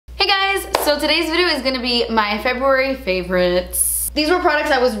So today's video is gonna be my February favorites. These were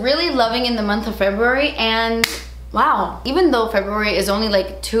products I was really loving in the month of February, and wow, even though February is only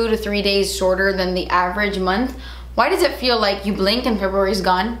like 2 to 3 days shorter than the average month, why does it feel like you blink and February's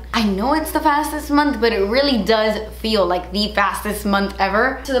gone? I know it's the fastest month, but it really does feel like the fastest month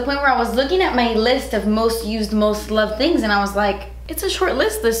ever. To the point where I was looking at my list of most used, most loved things, and I was like, it's a short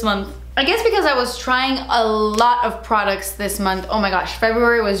list this month. I guess because I was trying a lot of products this month. Oh my gosh,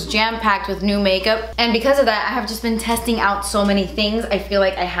 February was jam-packed with new makeup. And because of that, I have just been testing out so many things. I feel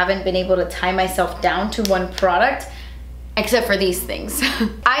like I haven't been able to tie myself down to one product, except for these things.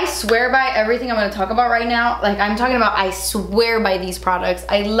 I swear by everything I'm gonna talk about right now. Like, I'm talking about, I swear by these products.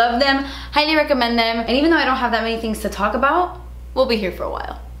 I love them, highly recommend them. And even though I don't have that many things to talk about, we'll be here for a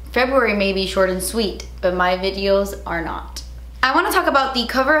while. February may be short and sweet, but my videos are not. I want to talk about the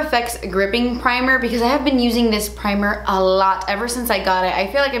Cover FX Gripping Primer because I have been using this primer a lot ever since I got it.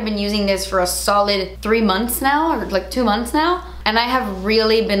 I feel like I've been using this for a solid 3 months now, or like 2 months now, and I have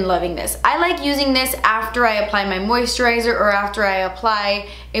really been loving this. I like using this after I apply my moisturizer or after I apply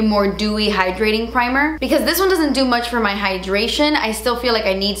a more dewy hydrating primer, because this one doesn't do much for my hydration. I still feel like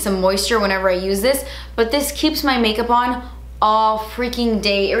I need some moisture whenever I use this, but this keeps my makeup on all freaking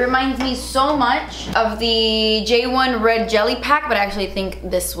day. It reminds me so much of the J1 Red Jelly Pack, but I actually think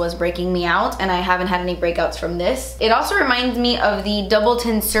this was breaking me out, and I haven't had any breakouts from this. It also reminds me of the Double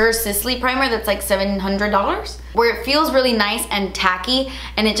Tenseur Sisley primer that's like $700, where it feels really nice and tacky,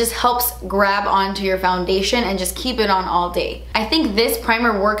 and it just helps grab onto your foundation and just keep it on all day. I think this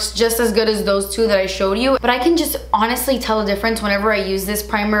primer works just as good as those two that I showed you, but I can just honestly tell a difference whenever I use this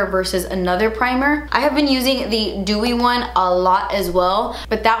primer versus another primer. I have been using the dewy one a lot as well,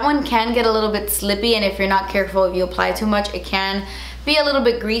 but that one can get a little bit slippy, and if you're not careful, if you apply too much, it can be a little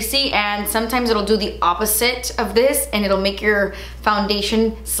bit greasy, and sometimes it'll do the opposite of this and it'll make your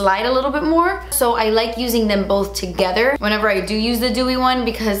foundation slide a little bit more. So I like using them both together whenever I do use the dewy one,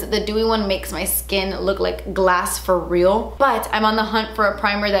 because the dewy one makes my skin look like glass for real. But I'm on the hunt for a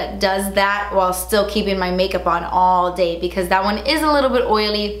primer that does that while still keeping my makeup on all day, because that one is a little bit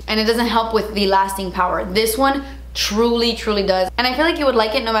oily and it doesn't help with the lasting power. This one truly does, and I feel like you would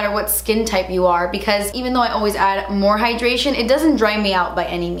like it no matter what skin type you are, because even though I always add more hydration, it doesn't dry me out by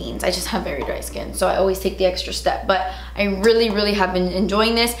any means. I just have very dry skin, so I always take the extra step. But I really have been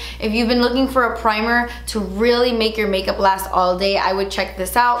enjoying this. If you've been looking for a primer to really make your makeup last all day, I would check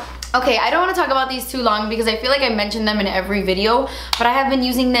this out. Okay, I don't want to talk about these too long because I feel like I mentioned them in every video, but I have been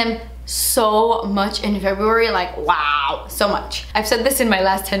using them so much in February, like wow, so much. I've said this in my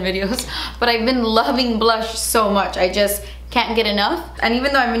last 10 videos, but I've been loving blush so much. I just can't get enough. And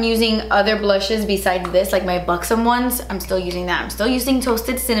even though I've been using other blushes besides this, like my Buxom ones, I'm still using that. I'm still using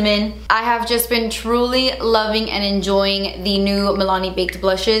Toasted Cinnamon. I have just been truly loving and enjoying the new Milani baked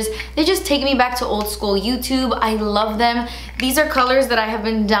blushes. They just take me back to old school YouTube. I love them. These are colors that I have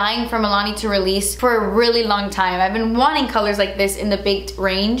been dying for Milani to release for a really long time. I've been wanting colors like this in the baked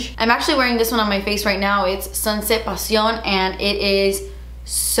range. I'm actually wearing this one on my face right now. It's Sunset Passione, and it is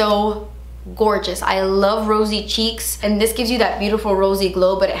so gorgeous. I love rosy cheeks, and this gives you that beautiful rosy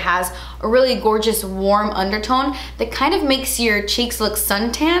glow, but it has a really gorgeous warm undertone that kind of makes your cheeks look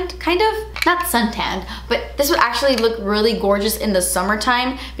suntanned, kind of. Not suntanned, but this would actually look really gorgeous in the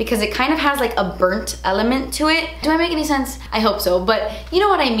summertime because it kind of has like a burnt element to it. Do I make any sense? I hope so, but you know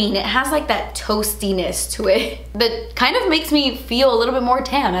what I mean. It has like that toastiness to it that kind of makes me feel a little bit more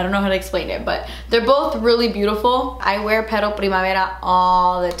tan. I don't know how to explain it, but they're both really beautiful. I wear Petal Primavera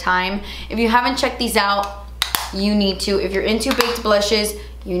all the time. If you haven't checked these out, you need to. If you're into baked blushes,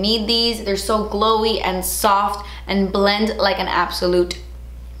 you need these. They're so glowy and soft and blend like an absolute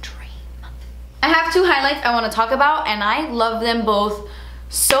dream. I have two highlights I want to talk about, and I love them both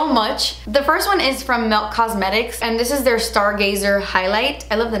so much. The first one is from Causemetics, and this is their Stargazer highlight.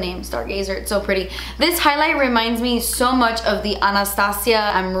 I love the name Stargazer, it's so pretty. This highlight reminds me so much of the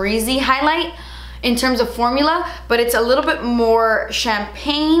Anastasia Amrezy highlight in terms of formula, but it's a little bit more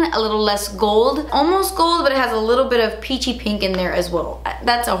champagne, a little less gold. Almost gold, but it has a little bit of peachy pink in there as well.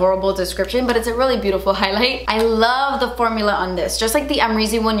 That's a horrible description, but it's a really beautiful highlight. I love the formula on this. Just like the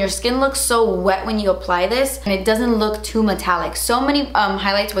Amrezy one, your skin looks so wet when you apply this, and it doesn't look too metallic. So many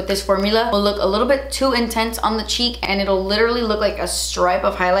highlights with this formula will look a little bit too intense on the cheek, and it'll literally look like a stripe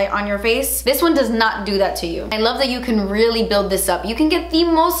of highlight on your face. This one does not do that to you. I love that you can really build this up. You can get the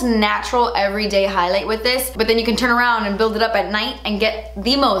most natural everyday highlight with this, but then you can turn around and build it up at night and get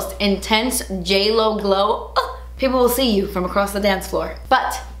the most intense J-Lo glow. People will see you from across the dance floor,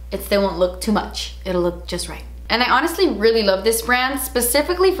 but it still won't look too much. It'll look just right. And I honestly really love this brand,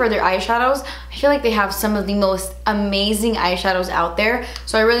 specifically for their eyeshadows. I feel like they have some of the most amazing eyeshadows out there.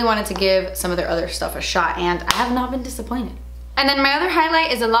 So I really wanted to give some of their other stuff a shot, and I have not been disappointed. And then my other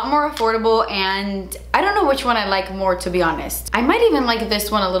highlight is a lot more affordable, and I don't know which one I like more, to be honest. I might even like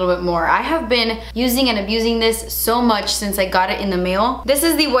this one a little bit more. I have been using and abusing this so much since I got it in the mail. This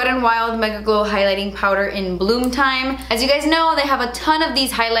is the Wet n Wild Megaglo Highlighting Powder in Bloom Time. As you guys know, they have a ton of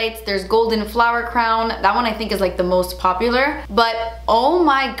these highlights. There's Golden Flower Crown. That one I think is like the most popular. But oh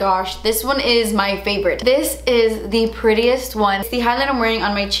my gosh, this one is my favorite. This is the prettiest one. It's the highlight I'm wearing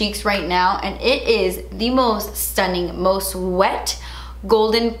on my cheeks right now, and it is the most stunning, most wet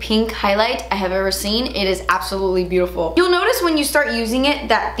golden pink highlight I have ever seen. It is absolutely beautiful. You'll notice when you start using it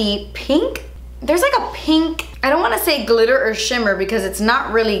that the pink, there's like a pink, I don't want to say glitter or shimmer because it's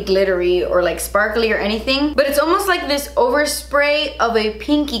not really glittery or like sparkly or anything, but it's almost like this overspray of a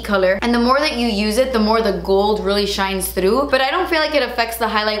pinky color, and the more that you use it, the more the gold really shines through. But I don't feel like it affects the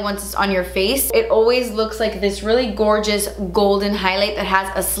highlight once it's on your face. It always looks like this really gorgeous golden highlight that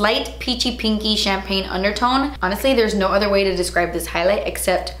has a slight peachy pinky champagne undertone. Honestly, there's no other way to describe this highlight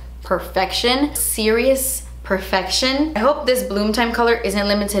except perfection. Serious perfection. I hope this Bloom Time color isn't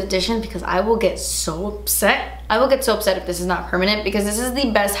limited edition because I will get so upset. I will get so upset if this is not permanent, because this is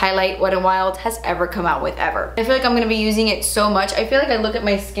the best highlight Wet n Wild has ever come out with ever. I feel like I'm gonna be using it so much. I feel like I look at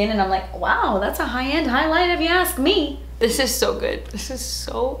my skin and I'm like, wow, that's a high-end highlight if you ask me. This is so good. This is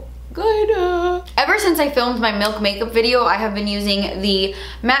so good. Ever since I filmed my Milk makeup video, I have been using the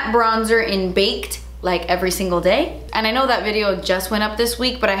matte bronzer in Baked like every single day. And I know that video just went up this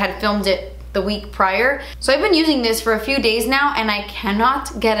week, but I had filmed it the week prior. So I've been using this for a few days now, and I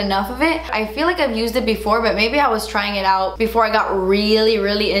cannot get enough of it. I feel like I've used it before, but maybe I was trying it out before I got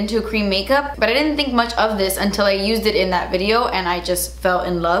really into cream makeup. But I didn't think much of this until I used it in that video, and I just fell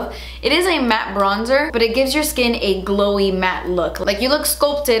in love. It is a matte bronzer, but it gives your skin a glowy matte look. Like you look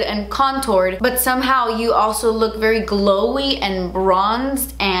sculpted and contoured, but somehow you also look very glowy and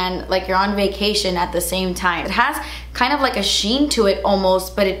bronzed and like you're on vacation at the same time. It has kind of like a sheen to it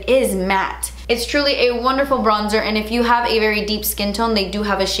almost, but it is matte. It's truly a wonderful bronzer, and if you have a very deep skin tone, they do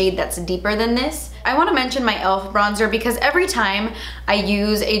have a shade that's deeper than this. I want to mention my e.l.f. bronzer because every time I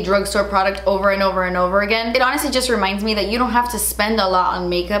use a drugstore product over and over again, it honestly just reminds me that you don't have to spend a lot on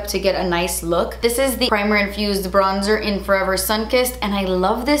makeup to get a nice look. This is the Primer Infused Bronzer in Forever Sunkissed, and I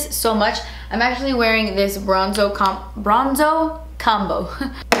love this so much. I'm actually wearing this bronzer combo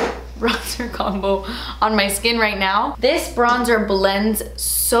bronzer combo on my skin right now. This bronzer blends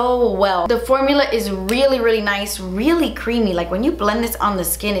so well. The formula is really nice, really creamy. Like when you blend this on the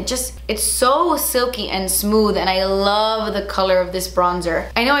skin, it's so silky and smooth, and I love the color of this bronzer.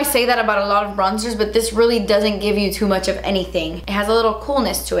 I know I say that about a lot of bronzers, but this really doesn't give you too much of anything. It has a little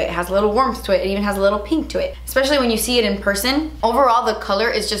coolness to it, it has a little warmth to it, it even has a little pink to it, especially when you see it in person. Overall, the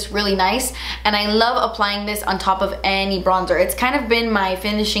color is just really nice, and I love applying this on top of any bronzer. It's kind of been my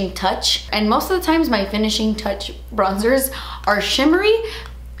finishing touch, and most of the times my finishing touch bronzers are shimmery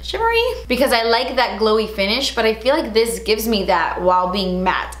because I like that glowy finish, but I feel like this gives me that while being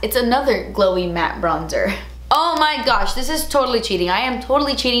matte. It's another glowy matte bronzer. Oh my gosh, this is totally cheating. I am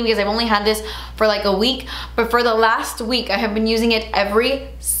totally cheating because I've only had this for like a week, but for the last week I have been using it every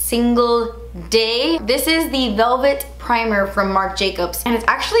single day. This is the Velvet Primer from Marc Jacobs, and it's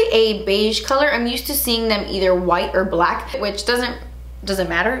actually a beige color. I'm used to seeing them either white or black, which doesn't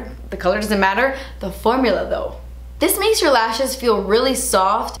matter. The color doesn't matter. The formula though. This makes your lashes feel really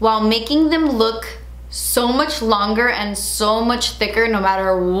soft while making them look so much longer and so much thicker no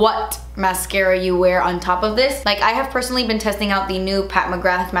matter what mascara you wear on top of this. Like I have personally been testing out the new Pat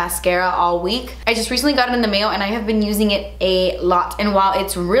McGrath mascara all week. I just recently got it in the mail and I have been using it a lot, and while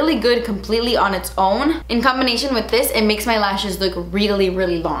it's really good completely on its own, in combination with this, it makes my lashes look really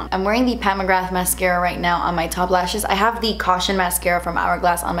long. I'm wearing the Pat McGrath mascara right now on my top lashes. I have the Caution mascara from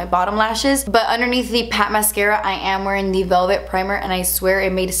Hourglass on my bottom lashes, but underneath the Pat mascara I am wearing the Velvet Primer, and I swear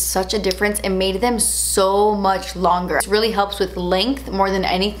it made such a difference. It made them so much longer. It really helps with length more than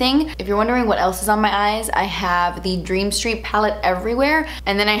anything. If you're wondering what else is on my eyes, I have the Dream Street palette everywhere,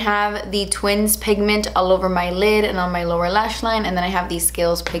 and then I have the Twins pigment all over my lid and on my lower lash line, and then I have the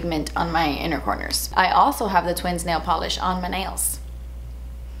Scales pigment on my inner corners. I also have the Twins nail polish on my nails.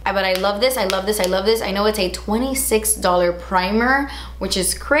 But I love this, I love this, I love this. I know it's a $26 primer, which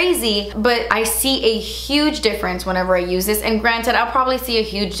is crazy, but I see a huge difference whenever I use this. And granted, I'll probably see a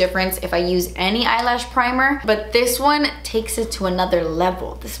huge difference if I use any eyelash primer, but this one takes it to another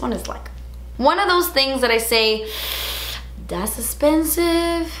level. This one is like one of those things that I say, that's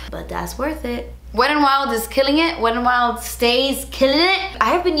expensive, but that's worth it. Wet n Wild is killing it. Wet n Wild stays killing it.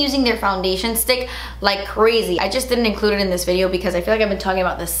 I have been using their foundation stick like crazy. I just didn't include it in this video because I feel like I've been talking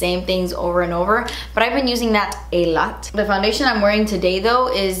about the same things over and over, but I've been using that a lot. The foundation I'm wearing today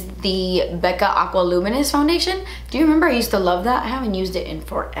though is the Becca Aqua Luminous foundation. Do you remember I used to love that? I haven't used it in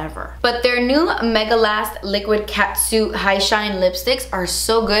forever. But their new Mega Last Liquid Catsuit High Shine lipsticks are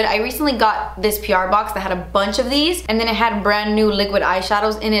so good. I recently got this PR box that had a bunch of these, and then it had brand new liquid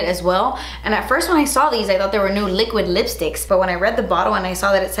eyeshadows in it as well. And at first when I saw these, I thought they were new liquid lipsticks, but when I read the bottle and I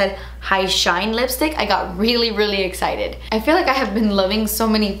saw that it said High Shine lipstick, I got really excited. I feel like I have been loving so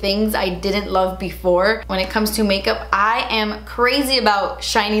many things I didn't love before. When it comes to makeup, I am crazy about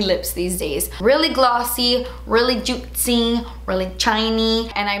shiny lips these days. Really glossy, really juicy, really shiny.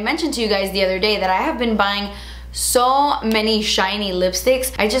 And I mentioned to you guys the other day that I have been buying so many shiny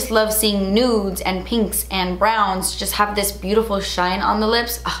lipsticks. I just love seeing nudes and pinks and browns just have this beautiful shine on the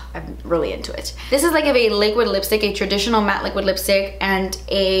lips. I'm really into it. This is like if a liquid lipstick, a traditional matte liquid lipstick, and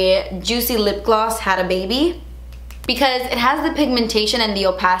a juicy lip gloss had a baby. Because it has the pigmentation and the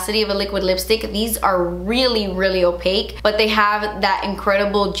opacity of a liquid lipstick, these are really opaque, but they have that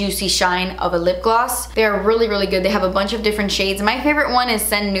incredible juicy shine of a lip gloss. They're really good. They have a bunch of different shades. My favorite one is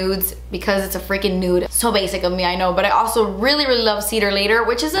Send Nudes because it's a freaking nude. So basic of me, I know, but I also really love Cedar Later,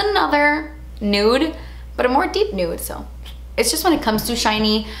 which is another nude, but a more deep nude, so. It's just when it comes to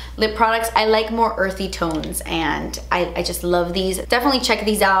shiny lip products, I like more earthy tones, and I just love these. Definitely check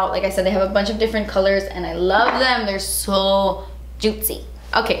these out. Like I said, they have a bunch of different colors and I love them. They're so juicy.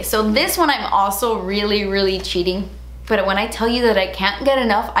 Okay, so this one I'm also really cheating. But when I tell you that I can't get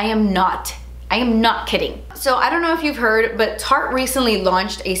enough, I am not kidding. So I don't know if you've heard, but Tarte recently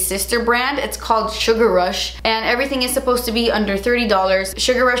launched a sister brand. It's called Sugar Rush, and everything is supposed to be under $30.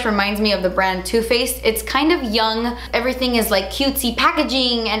 Sugar Rush reminds me of the brand Too Faced. It's kind of young. Everything is like cutesy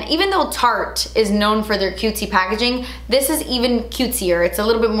packaging, and even though Tarte is known for their cutesy packaging, this is even cutesier. It's a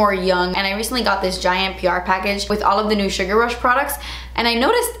little bit more young, and I recently got this giant PR package with all of the new Sugar Rush products, and I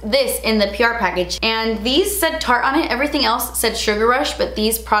noticed this in the PR package, and these said Tarte on it. Everything else said Sugar Rush, but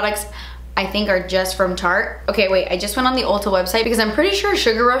these products I think are just from Tarte. Okay, wait, I just went on the Ulta website because I'm pretty sure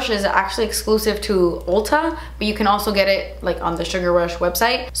Sugar Rush is actually exclusive to Ulta, but you can also get it like on the Sugar Rush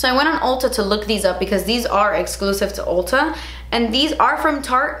website. So I went on Ulta to look these up because these are exclusive to Ulta, and these are from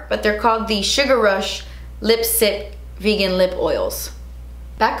Tarte, but they're called the Sugar Rush Lip Sip Vegan Lip Oils.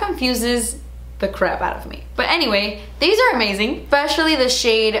 That confuses the crap out of me. But anyway, these are amazing, especially the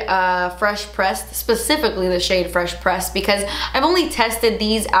shade Fresh Pressed, specifically the shade Fresh Pressed, because I've only tested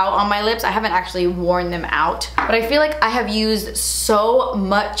these out on my lips. I haven't actually worn them out, but I feel like I have used so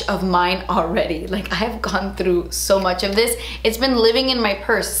much of mine already. Like I have gone through so much of this. It's been living in my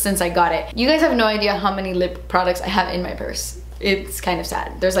purse since I got it. You guys have no idea how many lip products I have in my purse. It's kind of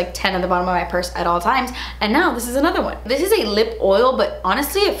sad. There's like 10 at the bottom of my purse at all times, and now this is another one. This is a lip oil, but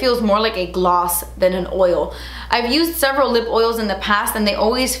honestly it feels more like a gloss than an oil. I've used several lip oils in the past and they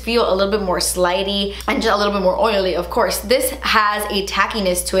always feel a little bit more slidey and just a little bit more oily, of course. This has a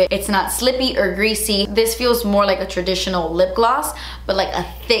tackiness to it. It's not slippy or greasy. This feels more like a traditional lip gloss, but like a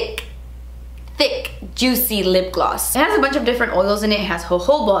thick, juicy lip gloss. It has a bunch of different oils in it. It has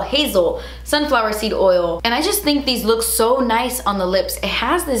jojoba, hazel, sunflower seed oil, and I just think these look so nice on the lips. It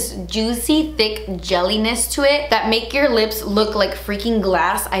has this juicy, thick jelliness to it that make your lips look like freaking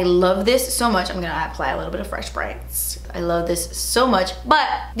glass. I love this so much. I'm gonna apply a little bit of Fresh Brights. I love this so much, but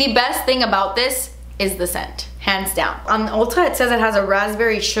the best thing about this is the scent, hands down. On Ulta, it says it has a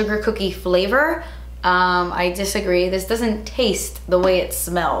raspberry sugar cookie flavor. I disagree. This doesn't taste the way it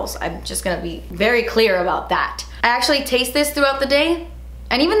smells. I'm just gonna be very clear about that. I actually taste this throughout the day,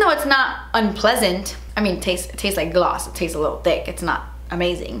 and even though it's not unpleasant, I mean, it tastes like gloss. It tastes a little thick. It's not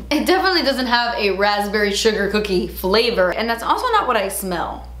amazing. It definitely doesn't have a raspberry sugar cookie flavor, and that's also not what I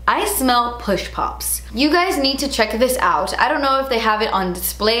smell. I smell push pops. You guys need to check this out. I don't know if they have it on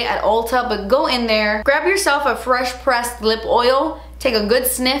display at Ulta, but go in there, grab yourself a Fresh Pressed lip oil, take a good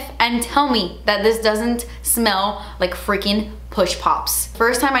sniff, and tell me that this doesn't smell like freaking push pops.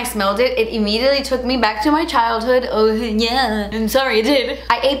 First time I smelled it, it immediately took me back to my childhood. Oh yeah, I'm sorry it did.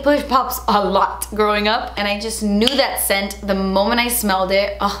 I ate push pops a lot growing up, and I just knew that scent the moment I smelled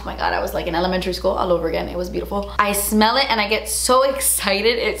it. Oh my god, I was like in elementary school all over again. It was beautiful. I smell it and I get so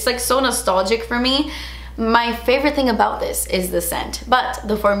excited. It's like so nostalgic for me. My favorite thing about this is the scent, but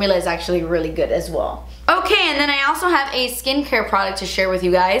the formula is actually really good as well. Okay, and then I also have a skincare product to share with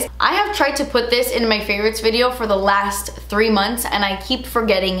you guys. I have tried to put this in my favorites video for the last 3 months, and I keep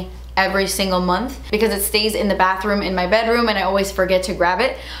forgetting every single month because it stays in the bathroom in my bedroom and I always forget to grab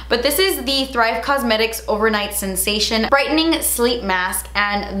it. But this is the Thrive Causemetics Overnight Sensation Brightening Sleep Mask,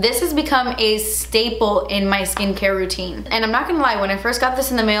 and this has become a staple in my skincare routine. And I'm not gonna lie, when I first got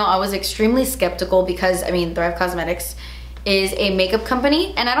this in the mail, I was extremely skeptical because, I mean, Thrive Causemetics is a makeup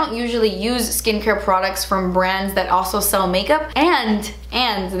company and I don't usually use skincare products from brands that also sell makeup, and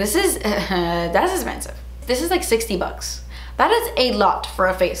this is that's expensive. This is like 60 bucks. That is a lot for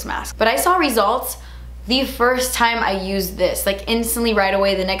a face mask. But I saw results the first time I used this. Like instantly right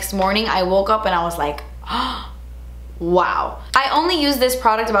away the next morning, I woke up and I was like, oh, wow. I only use this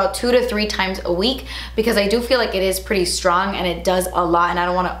product about 2 to 3 times a week because I do feel like it is pretty strong and it does a lot and I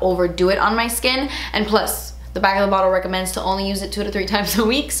don't want to overdo it on my skin. And plus, the back of the bottle recommends to only use it 2 to 3 times a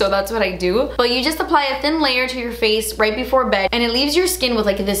week, so that's what I do. But you just apply a thin layer to your face right before bed and it leaves your skin with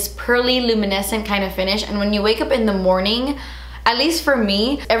like this pearly luminescent kind of finish, and when you wake up in the morning, at least for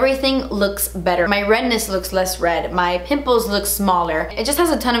me, everything looks better. My redness looks less red, my pimples look smaller. It just has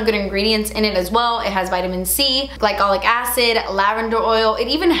a ton of good ingredients in it as well. It has vitamin C, glycolic acid, lavender oil. It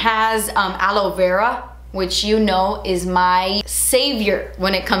even has aloe vera, which you know is my savior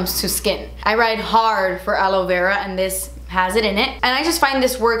when it comes to skin. I ride hard for aloe vera and this has it in it, and I just find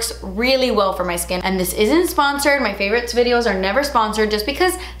this works really well for my skin. And this isn't sponsored. My favorites videos are never sponsored. Just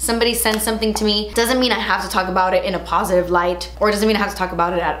because somebody sends something to me doesn't mean I have to talk about it in a positive light, or doesn't mean I have to talk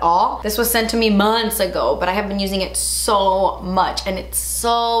about it at all. This was sent to me months ago, but I have been using it so much and it's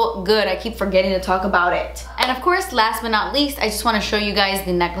so good. I keep forgetting to talk about it. And of course, last but not least, I just want to show you guys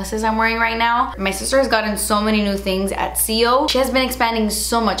the necklaces I'm wearing right now. My sister has gotten so many new things at e.l.f. She has been expanding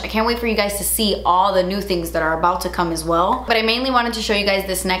so much. I can't wait for you guys to see all the new things that are about to come as well. But I mainly wanted to show you guys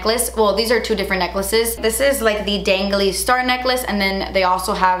this necklace. Well, these are 2 different necklaces. This is like the dangly star necklace, and then they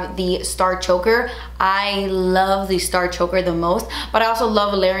also have the star choker. I love the star choker the most, but I also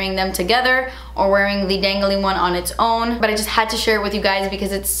love layering them together or wearing the dangly one on its own. But I just had to share it with you guys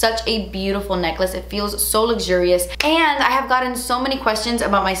because it's such a beautiful necklace. It feels so luxurious. And I have gotten so many questions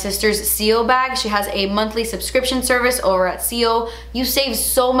about my sister's e.l.f. bag. She has a monthly subscription service over at e.l.f. You save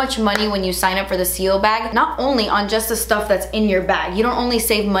so much money when you sign up for the e.l.f. bag, not only on just the stuff that's in your bag. You don't only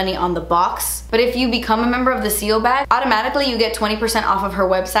save money on the box, but if you become a member of the e.l.f. bag, automatically you get 20% off of her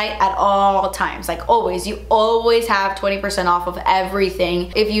website at all times. Like always, you always have 20% off of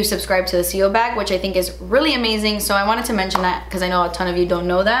everything if you subscribe to the e.l.f. bag, which I think is really amazing. So I wanted to mention that because I know a ton of you don't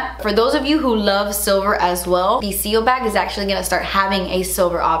know that. For those of you who love silver as well, the e.l.f. bag is actually gonna start having a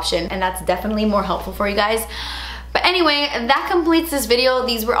silver option, and that's definitely more helpful for you guys. But anyway, that completes this video.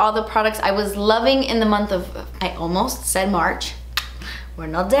 These were all the products I was loving in the month of, I almost said March. We're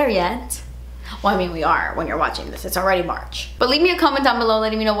not there yet. Well, I mean, we are when you're watching this. It's already March. But leave me a comment down below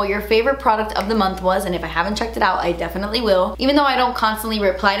letting me know what your favorite product of the month was, and if I haven't checked it out, I definitely will. Even though I don't constantly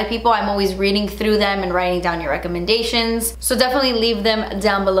reply to people, I'm always reading through them and writing down your recommendations. So definitely leave them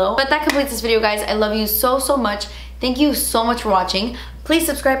down below. But that completes this video, guys. I love you so, so much. Thank you so much for watching. Please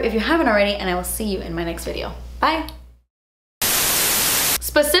subscribe if you haven't already, and I will see you in my next video. Bye.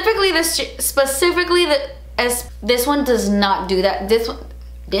 Specifically, this one does not do that. This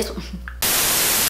one.